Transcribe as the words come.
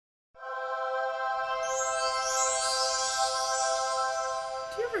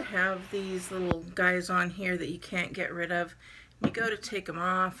ever have these little guys on here that you can't get rid of? You go to take them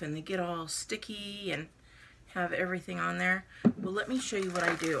off and they get all sticky and have everything on there. Well, let me show you what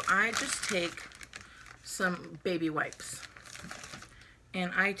I do. I just take some baby wipes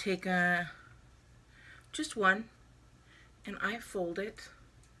and I take just one and I fold it,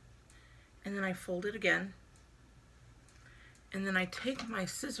 and then I fold it again, and then I take my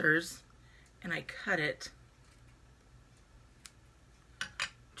scissors and I cut it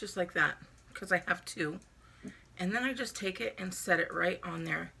just like that, because I have two, and then I just take it and set it right on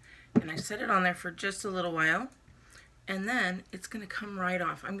there, and I set it on there for just a little while, and then it's going to come right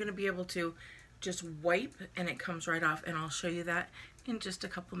off. I'm going to be able to just wipe and it comes right off, and I'll show you that in just a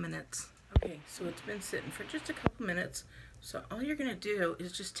couple minutes. Okay, so it's been sitting for just a couple minutes, so all you're going to do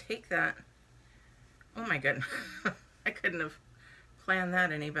is just take that. Oh my goodness, I couldn't have planned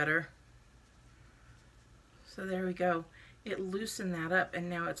that any better. So there we go. It loosened that up, and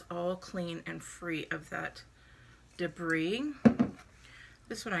now it's all clean and free of that debris.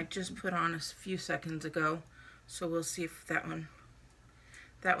 This one I just put on a few seconds ago, so we'll see if that one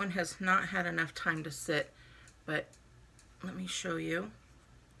has not had enough time to sit, but let me show you.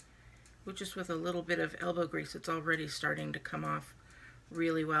 Just with a little bit of elbow grease, it's already starting to come off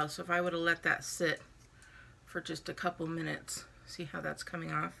really well. So if I would have let that sit for just a couple minutes, see how that's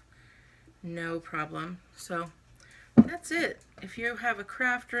coming off? No problem. So that's it. If you have a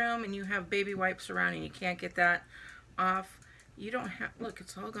craft room and you have baby wipes around and you can't get that off, you don't have, look,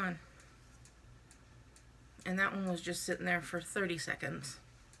 it's all gone. And that one was just sitting there for 30 seconds.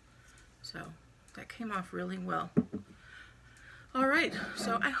 So that came off really well. All right,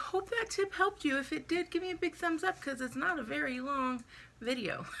 so I hope that tip helped you. If it did, give me a big thumbs up because it's not a very long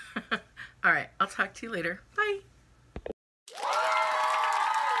video. All right, I'll talk to you later. Bye.